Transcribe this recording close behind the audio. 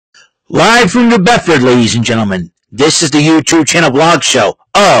Live from New Bedford, ladies and gentlemen, this is the YouTube channel blog show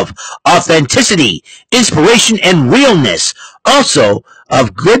of authenticity, inspiration, and realness, also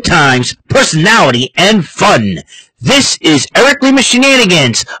of good times, personality, and fun. This is Eric Lima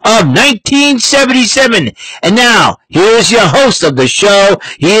Shenanigans of 1977, and now, here is your host of the show.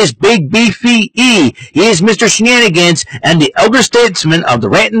 He is Big Beefy E. He is Mr. Shenanigans and the elder statesman of the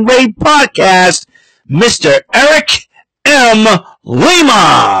Rant and Rave podcast, Mr. Eric M.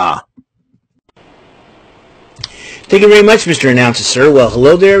 Lima. Thank you very much, Mr. Announcer, sir. Well,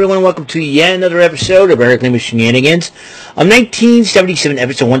 hello there, everyone. Welcome to yet another episode of Eric Lima Shenanigans of 1977,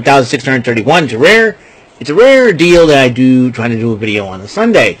 episode 1631. It's a rare deal that I do, trying to do a video on a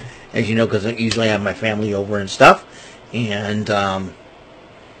Sunday, as you know, because I usually have my family over and stuff, and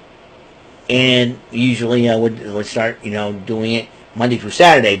usually I would start, doing it Monday through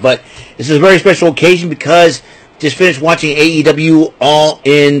Saturday. But this is a very special occasion because just finished watching AEW All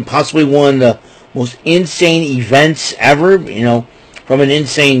In, possibly one of the most insane events ever, from an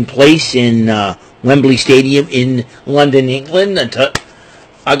insane place in Wembley Stadium in London, England. I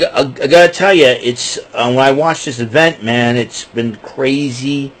gotta tell you, it's when I watched this event, man, it's been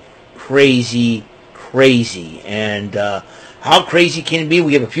crazy. And how crazy can it be?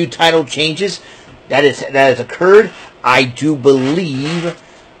 We have a few title changes that has occurred. I do believe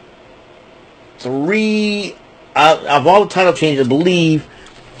 3 of all the title changes. I believe.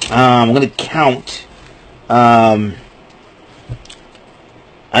 I'm going to count. I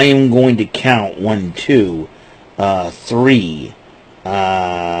am going to count 1, 2, 3, 4,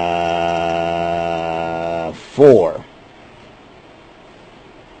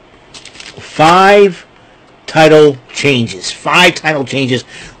 5 title changes. 5 title changes.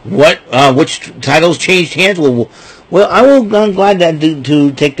 Which titles changed hands? Well, I'm glad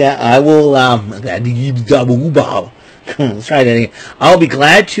to take that. I will. Let's try that again. I'll be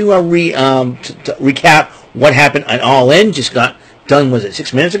glad to recap what happened on All In. Just got done, was it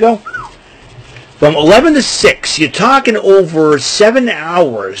 6 minutes ago? From 11 to 6, you're talking over 7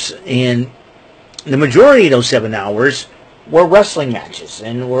 hours, and the majority of those 7 hours were wrestling matches,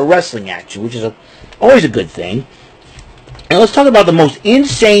 and were wrestling action, which is always a good thing. And let's talk about the most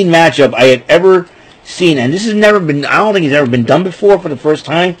insane matchup I have ever seen, and this has never been, I don't think it's ever been done before for the first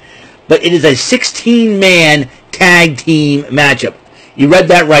time, but it is a 16-man tag team matchup. You read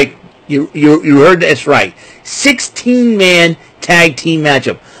that right. You heard this right. 16-man tag team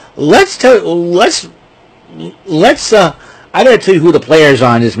matchup. I gotta tell you who the players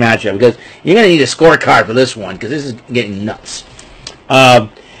are in this matchup, because you're gonna need a scorecard for this one, because this is getting nuts. On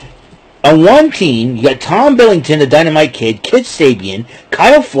one team, you got Tom Billington, the Dynamite Kid, Kid Sabian,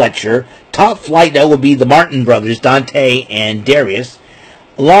 Kyle Fletcher, Top Flight, that would be the Martin brothers, Dante and Darius,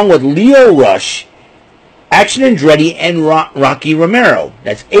 along with Leo Rush, Action Andretti, and Rocky Romero.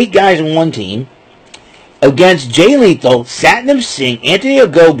 That's 8 guys on one team. Against Jay Lethal, Satnam Singh, Anthony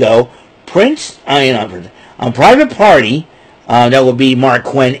Ogogo, Prince, on Private Party, that would be Mark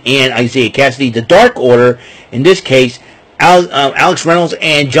Quinn and Isaiah Cassidy. The Dark Order, in this case, Alex Reynolds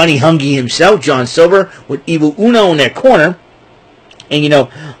and Johnny Hungy himself, John Silver, with Evil Uno in their corner. And,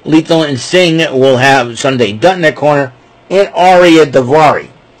 Lethal and Singh will have Sunday Dutt in their corner, and Arya Davari.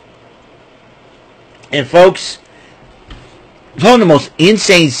 And folks, one of the most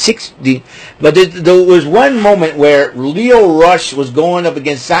insane but there was one moment where Leo Rush was going up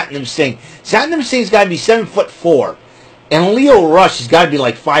against Satnam Singh. Satnam Singh's got to be 7'4", and Leo Rush has got to be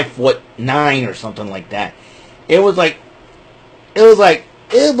like 5'9" or something like that. It was like, oh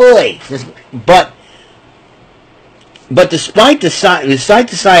boy. But despite the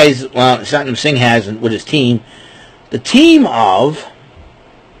size Satnam Singh has with his team, the team of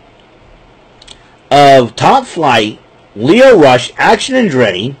Top Flight, Leo Rush, Action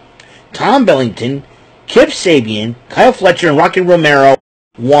Andretti, Tom Billington, Kip Sabian, Kyle Fletcher, and Rocky Romero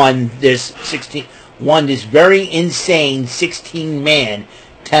won this very insane 16-man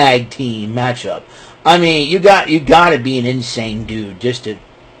tag team matchup. I mean, you got to be an insane dude,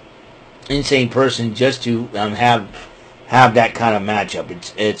 insane person, just to have that kind of matchup.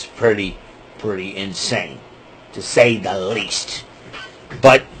 It's pretty insane, to say the least.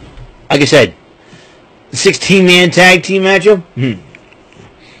 But like I said, 16-man tag team matchup?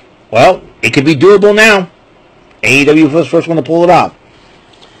 Well, it could be doable now. AEW was the first one to pull it off.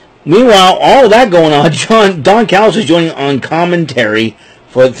 Meanwhile, all of that going on, Don Callis is joining on commentary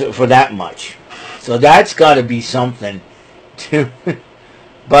for that much. So that's got to be something.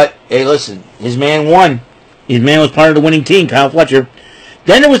 But, hey, listen, his man won. His man was part of the winning team, Kyle Fletcher.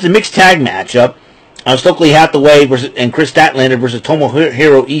 Then there was the mixed tag matchup. Stokely Hathaway and Chris Statlander versus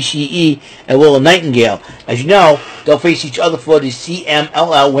Tomohiro Ishii and Willow Nightingale. As you know, they'll face each other for the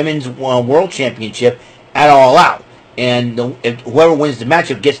CMLL Women's World Championship at All Out. And whoever wins the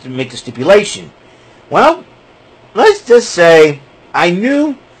matchup gets to make the stipulation. Well, let's just say I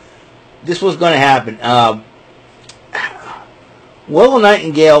knew this was going to happen. Willow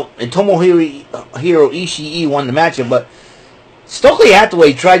Nightingale and Tomohiro Ishii won the matchup, but Stokely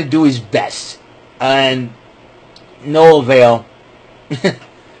Hathaway tried to do his best. And no avail.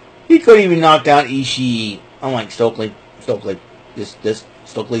 He couldn't even knock down Ishii. I'm like, Stokely, Stokely, just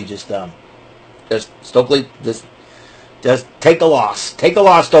take the loss. Take the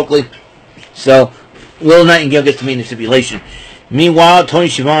loss, Stokely. So, Will Nightingale gets to meet in the stipulation. Meanwhile, Tony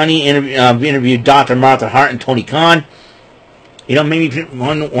Schiavone interviewed Dr. Martha Hart and Tony Khan. You know, maybe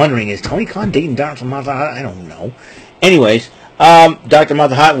wondering, is Tony Khan dating Dr. Martha Hart? I don't know. Anyways, Dr.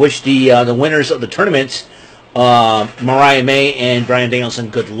 Martha Hart wished the winners of the tournaments, Mariah May and Bryan Danielson,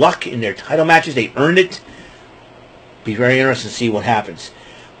 good luck in their title matches. They earned it. Be very interesting to see what happens.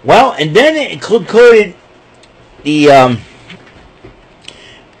 Well, and then it included the and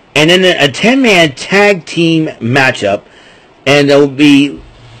then a 10-man tag team matchup, and there will be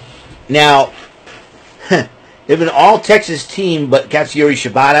now. They've been an all-Texas team, but Katsuyori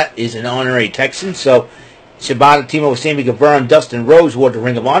Shibata is an honorary Texan, so Shibata team up with Sammy Guevara and Dustin Rhodes, who are the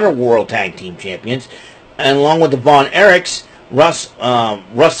Ring of Honor World Tag Team Champions, and along with the Von Erichs, Russ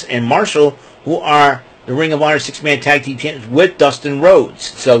and Marshall, who are the Ring of Honor 6-man tag team champions with Dustin Rhodes.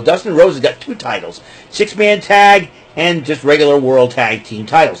 So Dustin Rhodes has got 2 titles, 6-man tag and just regular World Tag Team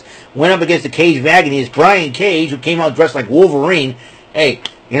titles. Went up against the Cage of Agony is Brian Cage, who came out dressed like Wolverine. Hey,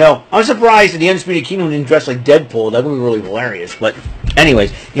 you know, I'm surprised that the Undisputed Kingdom didn't dress like Deadpool. That would be really hilarious. But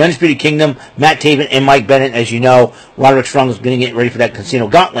anyways, the Undisputed Kingdom, Matt Taven and Mike Bennett, as you know, Roderick Strong was going to get ready for that Casino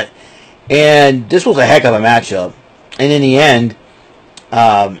Gauntlet. And this was a heck of a matchup. And in the end,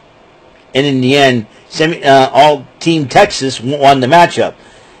 all Team Texas won the matchup,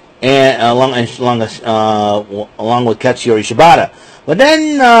 and along with Katsuyori Shibata. But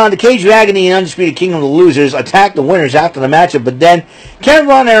then the Cage of Agony and Undisputed Kingdom, the losers, attacked the winners after the matchup. But then Ken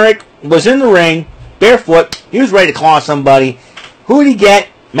Von Erich was in the ring, barefoot. He was ready to claw somebody. Who did he get?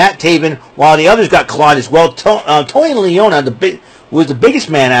 Matt Taven, while the others got clawed as well. Tony Leona, who was the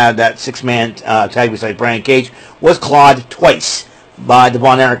biggest man out of that 6-man tag beside Brian Cage, was clawed twice by the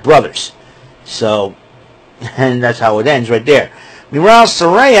Von Erich brothers. So, and that's how it ends right there. Meanwhile,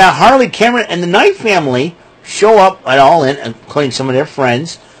 Saraya, Harley Cameron, and the Knight family show up at All In, including some of their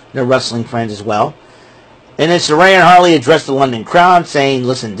friends, their wrestling friends as well. And then Saraya and Harley address the London crowd, saying,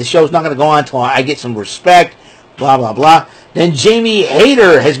 listen, this show's not going to go on until I get some respect, blah, blah, blah. Then Jamie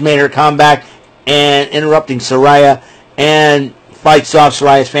Hayter has made her comeback and interrupting Saraya and fights off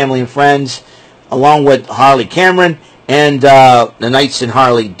Saraya's family and friends, along with Harley Cameron, and the Knights and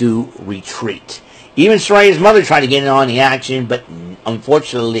Harley do retreat. Even Saraya's mother tried to get in on the action, but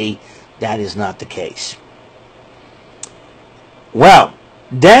unfortunately, that is not the case. Well,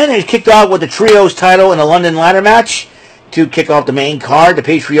 then it kicked off with the Trios title in a London ladder match to kick off the main card, the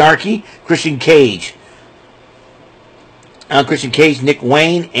Patriarchy, Christian Cage, Nick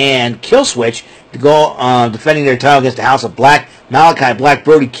Wayne, and Killswitch to go defending their title against the House of Black, Malachi Black,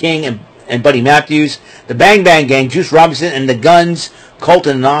 Brody King, and Buddy Matthews, the Bang Bang Gang, Juice Robinson, and the Guns,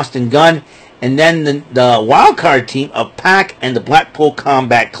 Colton and Austin Gunn, and then the wild card team of Pac and the Blackpool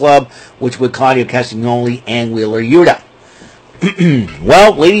Combat Club, which with Claudio Castagnoli and Wheeler Yuta.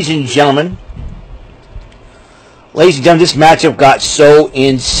 Well, ladies and gentlemen, this matchup got so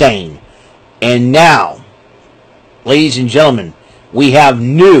insane. And now, ladies and gentlemen, we have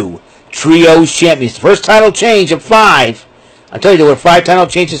new Trios champions. The first title change of 5. I tell you, there were 5 title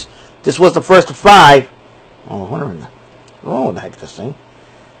changes. This was the first of 5. Oh, what the heck is this thing?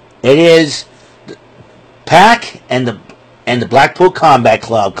 It is Pac and the Blackpool Combat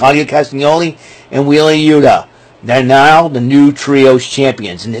Club, Claudio Castagnoli and Wheeler Yuta. They're now the new Trios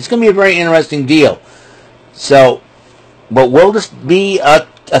champions, and it's going to be a very interesting deal. So, but will this be a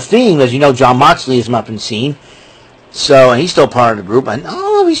theme? As you know, John Moxley has not been seen, so he's still part of the group. And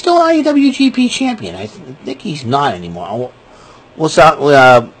he's still IWGP champion. I think he's not anymore. If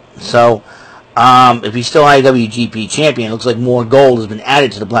he's still IWGP champion, it looks like more gold has been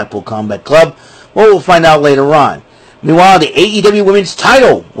added to the Blackpool Combat Club. Well, we'll find out later on. Meanwhile, the AEW Women's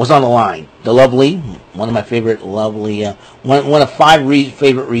title was on the line. The lovely, one of my favorite lovely, one of 5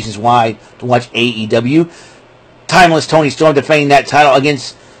 favorite reasons why to watch AEW. Timeless Toni Storm defending that title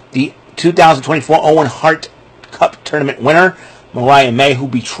against the 2024 Owen Hart Cup tournament winner, Mariah May, who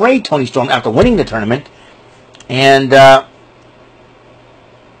betrayed Toni Storm after winning the tournament. And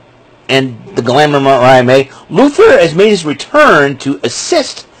and the Glamour Mariah May. Luther has made his return to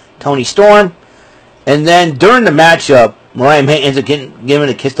assist Toni Storm. And then during the matchup, Mariah May ends up giving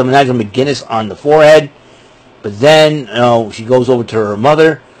a kiss to Nigel McGuinness on the forehead. But then, she goes over to her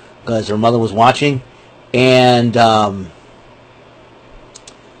mother, because her mother was watching. And her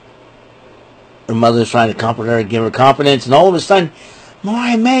mother's trying to comfort her and give her confidence. And all of a sudden,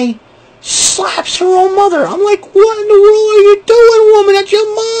 Mariah May slaps her own mother. I'm like, what in the world are you doing, woman? That's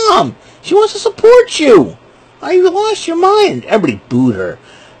your mom. She wants to support you. You lost your mind. Everybody booed her.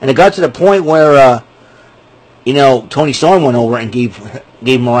 And it got to the point where, Toni Storm went over and gave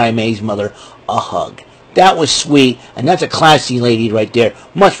Mariah May's mother a hug. That was sweet, and that's a classy lady right there.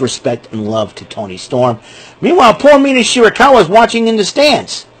 Much respect and love to Toni Storm. Meanwhile, poor Mina Shirakawa is watching in the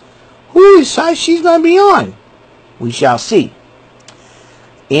stands. Whose side she's going to be on? We shall see.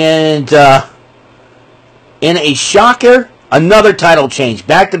 And in a shocker, another title change.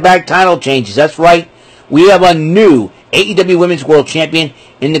 Back-to-back title changes. That's right. We have a new AEW Women's World Champion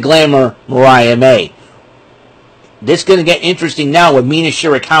in the Glamour, Mariah May. This is going to get interesting now with Mina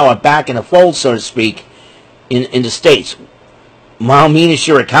Shirakawa back in the fold, so to speak, in the States. While Mina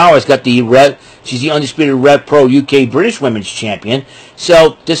Shirakawa's got she's the undisputed Rev Pro UK British Women's Champion.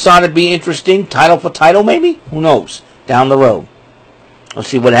 So this ought to be interesting. Title for title, maybe? Who knows? Down the road. Let's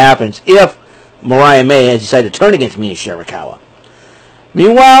see what happens if Mariah May has decided to turn against Mina Shirakawa.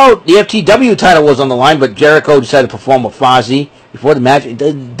 Meanwhile, the FTW title was on the line, but Jericho decided to perform with Fozzy before the match. He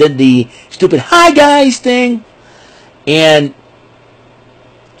did the stupid "Hi guys" thing, and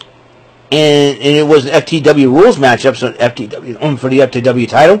it was an FTW rules matchup, so FTW for the FTW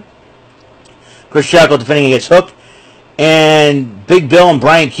title. Chris Jericho defending against Hook, and Big Bill and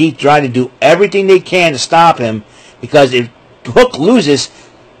Brian Keith trying to do everything they can to stop him, because if Hook loses,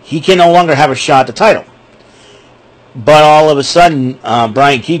 he can no longer have a shot at the title. But all of a sudden,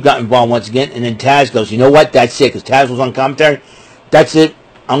 Brian Keith got involved once again, and then Taz goes, you know what, that's it, because Taz was on commentary. That's it,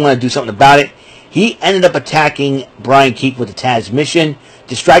 I'm going to do something about it. He ended up attacking Brian Keith with the Taz mission,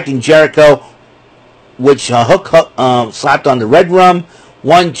 distracting Jericho, which Hook slapped on the red rum.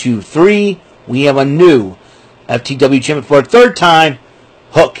 1, 2, 3. We have a new FTW champion for a third time.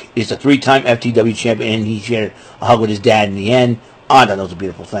 Hook is a 3-time FTW champion, and he shared a hug with his dad in the end. I thought that was a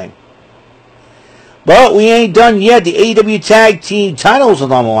beautiful thing. But we ain't done yet. The AEW Tag Team titles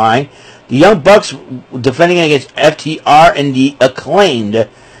are on the line. The Young Bucks defending against FTR and the Acclaimed.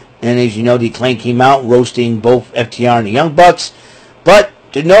 And as you know, the Acclaimed came out roasting both FTR and the Young Bucks. But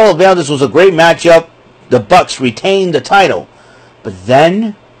to no avail, this was a great matchup. The Bucks retained the title. But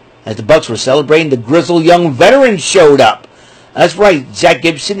then, as the Bucks were celebrating, the grizzled young veterans showed up. That's right, Zach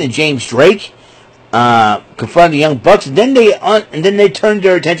Gibson and James Drake confronted the Young Bucks, and then they turned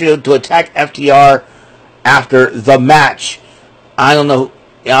their attention to attack FTR after the match. I don't know.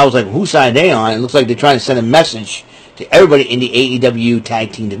 I was like, whose side are they on? It looks like they're trying to send a message to everybody in the AEW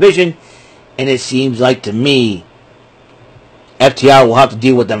Tag Team division, and it seems like to me FTR will have to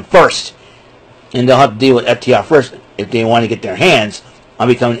deal with them first, and they'll have to deal with FTR first if they want to get their hands on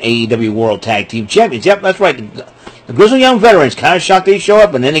becoming AEW World Tag Team Champions. Yep, that's right. The grizzled young veterans, kind of shocked they show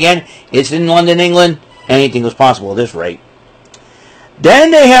up, and then again, it's in London, England. Anything was possible at this rate. Then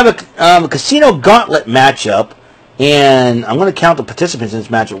they have a Casino Gauntlet matchup, and I'm going to count the participants in this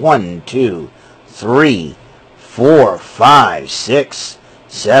matchup. 1, 2, 3, 4, 5, 6,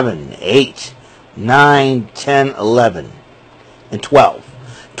 7, 8, 9, 10, 11, and 12.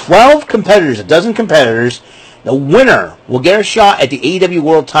 12 competitors, a dozen competitors. The winner will get a shot at the AEW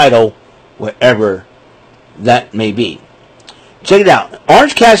World title wherever that may be. Check it out.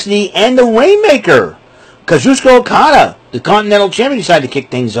 Orange Cassidy and the Rainmaker, Kazuchika Okada, the Continental Champion, decided to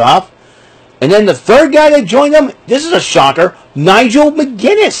kick things off. And then the third guy that joined them, this is a shocker, Nigel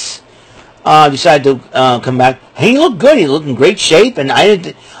McGuinness, decided to come back. He looked good. He looked in great shape, and I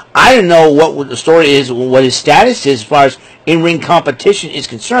didn't know what the story is, what his status is as far as in-ring competition is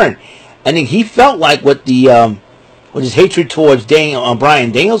concerned. I think he felt like with his hatred towards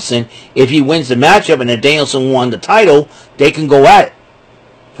Bryan Danielson, if he wins the matchup and if Danielson won the title, they can go at it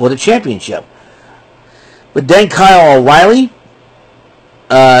for the championship. But then Kyle O'Reilly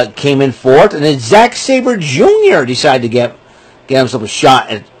came in fourth, and then Zack Sabre Jr. decided to get himself a shot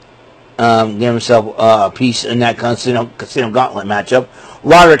at get himself a piece in that Casino Gauntlet matchup.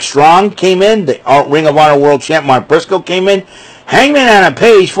 Roderick Strong came in. The Ring of Honor World Champ Mark Briscoe came in. Hangman on a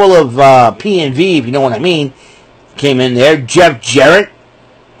page full of P&V, if you know what I mean, came in there. Jeff Jarrett,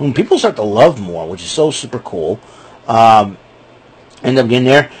 whom people start to love more, which is so super cool, ended up getting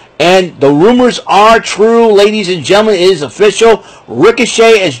there. And the rumors are true, ladies and gentlemen. It is official.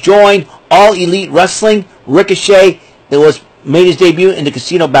 Ricochet has joined All Elite Wrestling. Ricochet, it was made his debut in the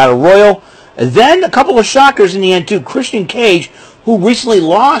Casino Battle Royal. And then a couple of shockers in the end, too. Christian Cage, who recently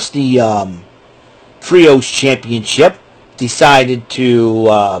lost the Trios Championship, decided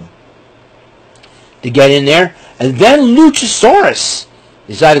to get in there. And then Luchasaurus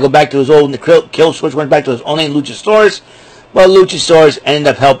decided to go back to his old kill switch, went back to his own name, Luchasaurus. But Luchasaurus ended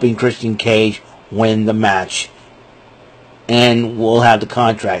up helping Christian Cage win the match. And we'll have the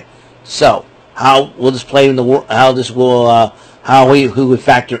contract. So, how will this play in the world? How this will, how he would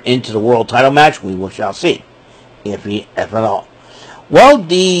factor into the world title match? We shall see, if at all. Well,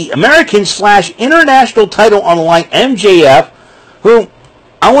 the American/International title on the line, MJF, who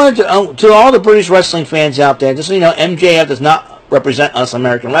I wanted to all the British wrestling fans out there, just so you know, MJF does not represent us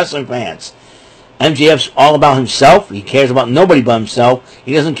American wrestling fans. MJF's all about himself. He cares about nobody but himself.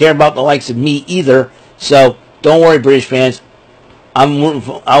 He doesn't care about the likes of me either. So don't worry, British fans. I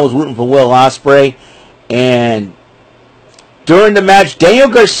was rooting for Will Ospreay, and during the match, Daniel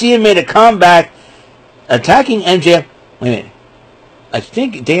Garcia made a comeback, attacking MJF. Wait a minute. I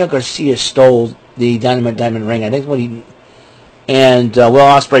think Daniel Garcia stole the Dynamite Diamond ring. I think what he and Will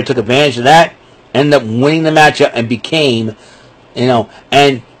Ospreay took advantage of that, ended up winning the matchup, and became,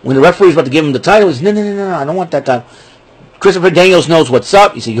 and when the referee was about to give him the title, he said, no, I don't want that title. Christopher Daniels knows what's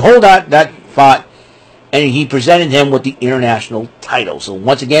up. He said, you hold that fought, and he presented him with the international title. So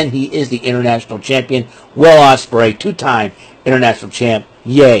once again, he is the international champion. Will Ospreay, two-time international champ.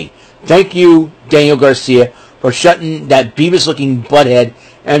 Yay. Thank you, Daniel Garcia, for shutting that Beavis-looking butthead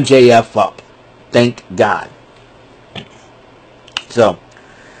MJF up. Thank God. So,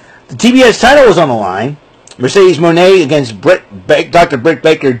 the TBS title was on the line. Mercedes Moné against Dr. Britt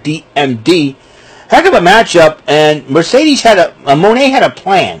Baker, DMD. Heck of a matchup, and Mercedes Moné had a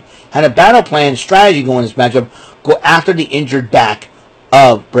plan, had a battle plan, strategy going in this matchup, go after the injured back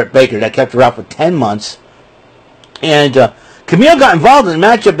of Britt Baker. That kept her out for 10 months. And Camille got involved in the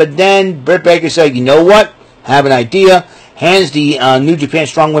matchup, but then Britt Baker said, you know what? Have an idea. Hands the New Japan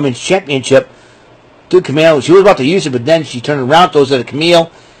Strong Women's Championship to Camille. She was about to use it, but then she turned around, throws it at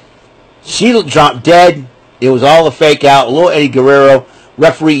Camille. She dropped dead. It was all a fake out. A little Eddie Guerrero.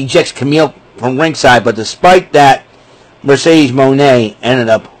 Referee ejects Camille from ringside, but despite that, Mercedes Moné ended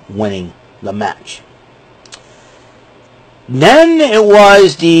up winning the match. Then it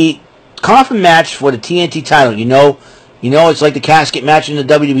was the coffin match for the TNT title. You know, it's like the casket match in the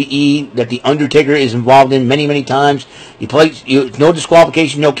WWE that the Undertaker is involved in many times. No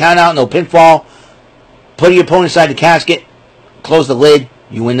disqualification, no count out, no pinfall. Put your opponent inside the casket, close the lid,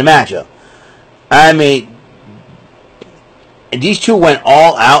 you win the matchup. I mean, these two went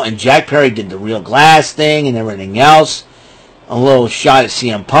all out, and Jack Perry did the real glass thing and everything else. A little shot at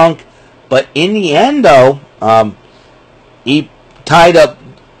CM Punk. But in the end, though, he tied up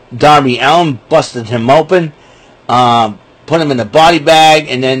Darby Allin, busted him open, put him in the body bag,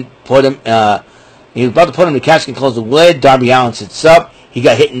 and then put him, he was about to put him in the casket and close the lid. Darby Allin sits up. He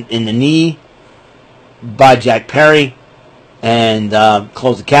got hit in the knee by Jack Perry and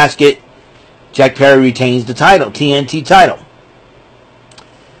closed the casket. Jack Perry retains the title, TNT title.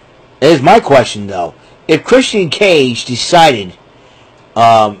 Here's my question, though. If Christian Cage decided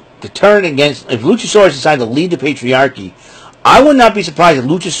to turn against, if Luchasaurus decided to lead the patriarchy, I would not be surprised if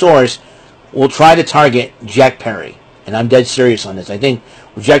Luchasaurus will try to target Jack Perry. And I'm dead serious on this. I think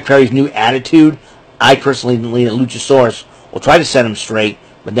with Jack Perry's new attitude, I personally believe that Luchasaurus will try to set him straight.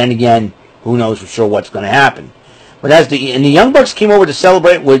 But then again, who knows for sure what's going to happen. But the Young Bucks came over to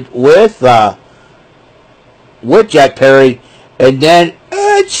celebrate with Jack Perry, and then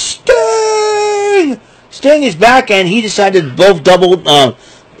it's Sting. Sting is back, and he decided to both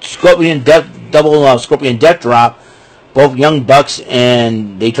Scorpion Death Drop both Young Bucks,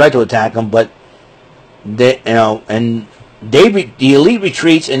 and they tried to attack him, but the Elite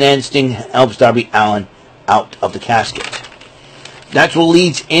retreats, and then Sting helps Darby Allin out of the casket. That's what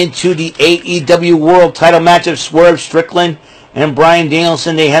leads into the AEW World Title match of Swerve Strickland and Bryan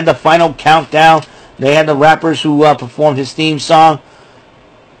Danielson. They had the final countdown. They had the rappers who performed his theme song.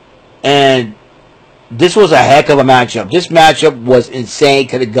 And this was a heck of a matchup. This matchup was insane.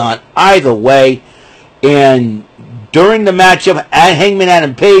 Could have gone either way. And during the matchup at Hangman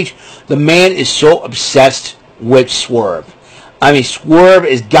Adam Page, the man is so obsessed with Swerve. I mean, Swerve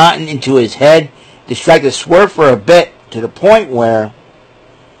has gotten into his head, distracted Swerve for a bit, to the point where,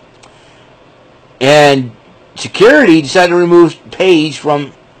 and security decided to remove Page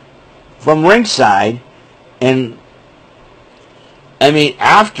from ringside. And I mean,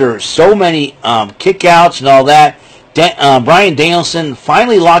 after so many kickouts and all that, Bryan Danielson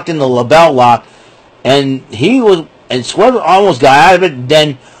finally locked in the LaBelle lock, and Swerve almost got out of it.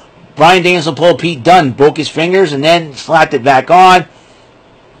 Then Bryan Danielson pulled Pete Dunne, broke his fingers, and then slapped it back on.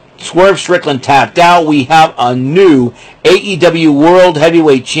 Swerve Strickland tapped out. We have a new AEW World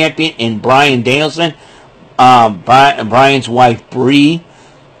Heavyweight Champion in Bryan Danielson. Bryan's wife, Bree,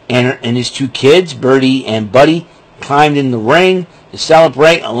 and his two kids, Birdie and Buddy, climbed in the ring to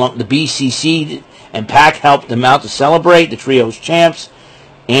celebrate. Along the BCC and Pac helped them out to celebrate, the trio's champs.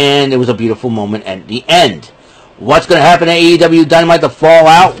 And it was a beautiful moment at the end. What's going to happen at AEW Dynamite, the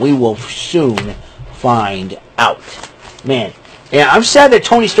fallout? We will soon find out. Man, yeah, I'm sad that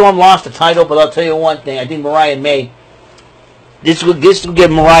Toni Storm lost the title, but I'll tell you one thing. I think Mariah May, this will give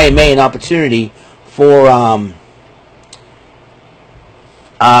Mariah May an opportunity for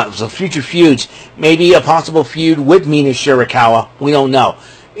some future feuds. Maybe a possible feud with Mina Shirakawa. We don't know.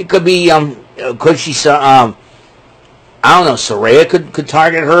 It could be, could she, I don't know, Saraya could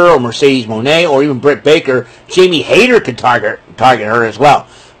target her, or Mercedes Moné, or even Britt Baker. Jamie Hayter could target her as well.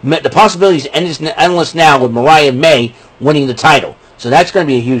 The possibilities are endless now with Mariah May winning the title. So that's going to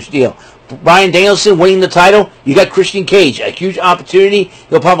be a huge deal. Bryan Danielson winning the title, you got Christian Cage, a huge opportunity.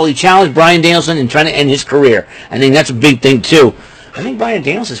 He'll probably challenge Bryan Danielson and trying to end his career. I think that's a big thing too. I think Bryan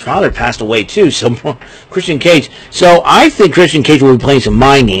Danielson's father passed away too, so Christian Cage. So I think Christian Cage will be playing some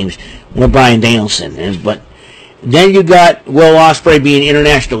mind games with Bryan Danielson. But then you got Will Ospreay being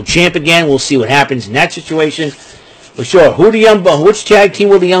international champ again. We'll see what happens in that situation. For sure. Which tag team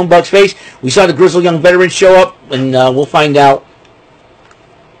will the Young Bucks face? We saw the Grizzled Young Veterans show up, and we'll find out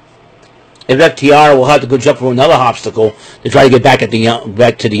if FTR will have to go jump through another obstacle to try to get back to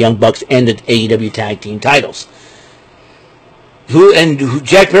the Young Bucks and the AEW tag team titles.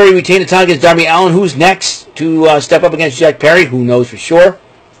 Jack Perry retained the title against Darby Allin. Who's next to step up against Jack Perry? Who knows for sure?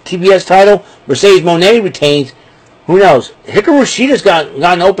 TBS title. Mercedes Moné retains. Who knows? Hikaru Shida's got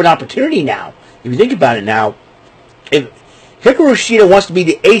an open opportunity now. If you think about it now, if Hikaru Shida wants to be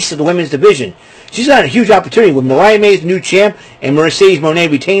the ace of the women's division, she's got a huge opportunity with Mariah May as the new champ and Mercedes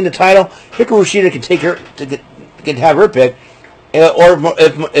Moné retaining the title. Hikaru Shida can take her can have her pick, or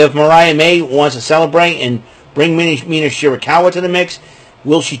if Mariah May wants to celebrate and bring Mina Shirakawa to the mix,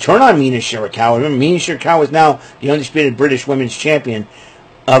 will she turn on Mina Shirakawa? Remember, Mina Shirakawa is now the undisputed British Women's Champion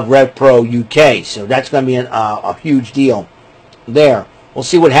of Rev Pro UK, so that's going to be a huge deal there. We'll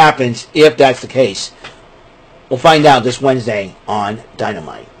see what happens if that's the case. We'll find out this Wednesday on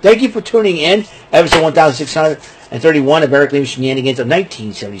Dynamite. Thank you for tuning in. Episode 1631 of Eric Lima Shenanigans of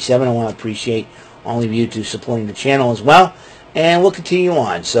 1977. I want to appreciate all of you to supporting the channel as well. And we'll continue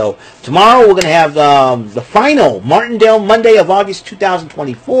on. So tomorrow we're going to have the final Martindale Monday of August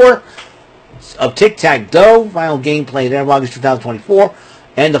 2024 of Tic-Tac-Dough. Final gameplay there of August 2024.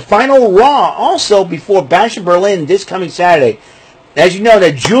 And the final Raw also before Bash in Berlin this coming Saturday. As you know,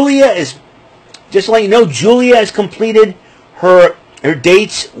 that Julia is... Just to let you know, Julia has completed her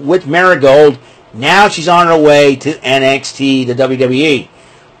dates with Marigold. Now she's on her way to NXT, the WWE.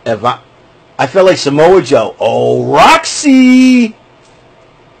 I felt like Samoa Joe. Oh, Roxy!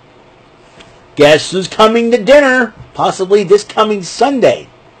 Guess who's coming to dinner? Possibly this coming Sunday.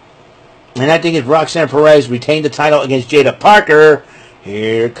 And I think if Roxanne Perez retained the title against Jada Parker,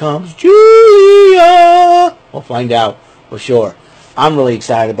 here comes Julia. We'll find out for sure. I'm really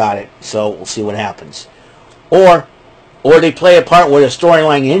excited about it, so we'll see what happens. Or they play a part with a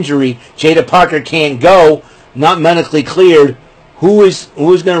storyline injury. Jada Parker can't go, not medically cleared. Who's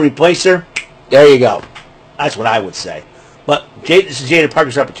going to replace her? There you go. That's what I would say. But this is Jada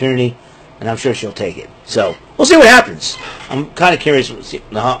Parker's opportunity, and I'm sure she'll take it. So we'll see what happens. I'm kind of curious to see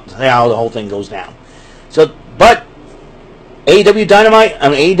how the whole thing goes down. So, but AEW Dynamite,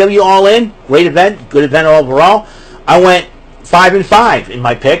 AEW All In, great event, good event overall. I went 5-5 in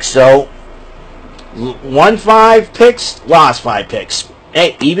my picks, so won 5 picks, lost 5 picks.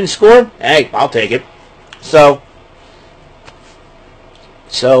 Hey, even score? Hey, I'll take it. So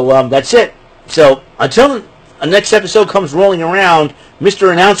that's it. So until the next episode comes rolling around,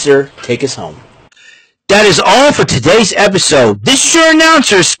 Mr. Announcer, take us home. That is all for today's episode. This is your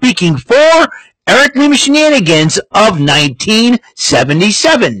announcer speaking for Eric Lima Shenanigans of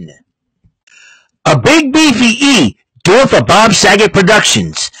 1977. A big beefy E, door for Bob Saget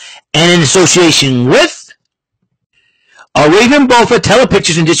Productions, and in association with a Raven Bofa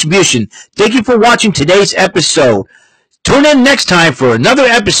Telepictures and Distribution. Thank you for watching today's episode. Tune in next time for another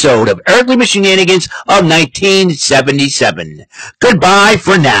episode of Eric Lima Shenanigans of 1977. Goodbye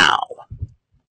for now.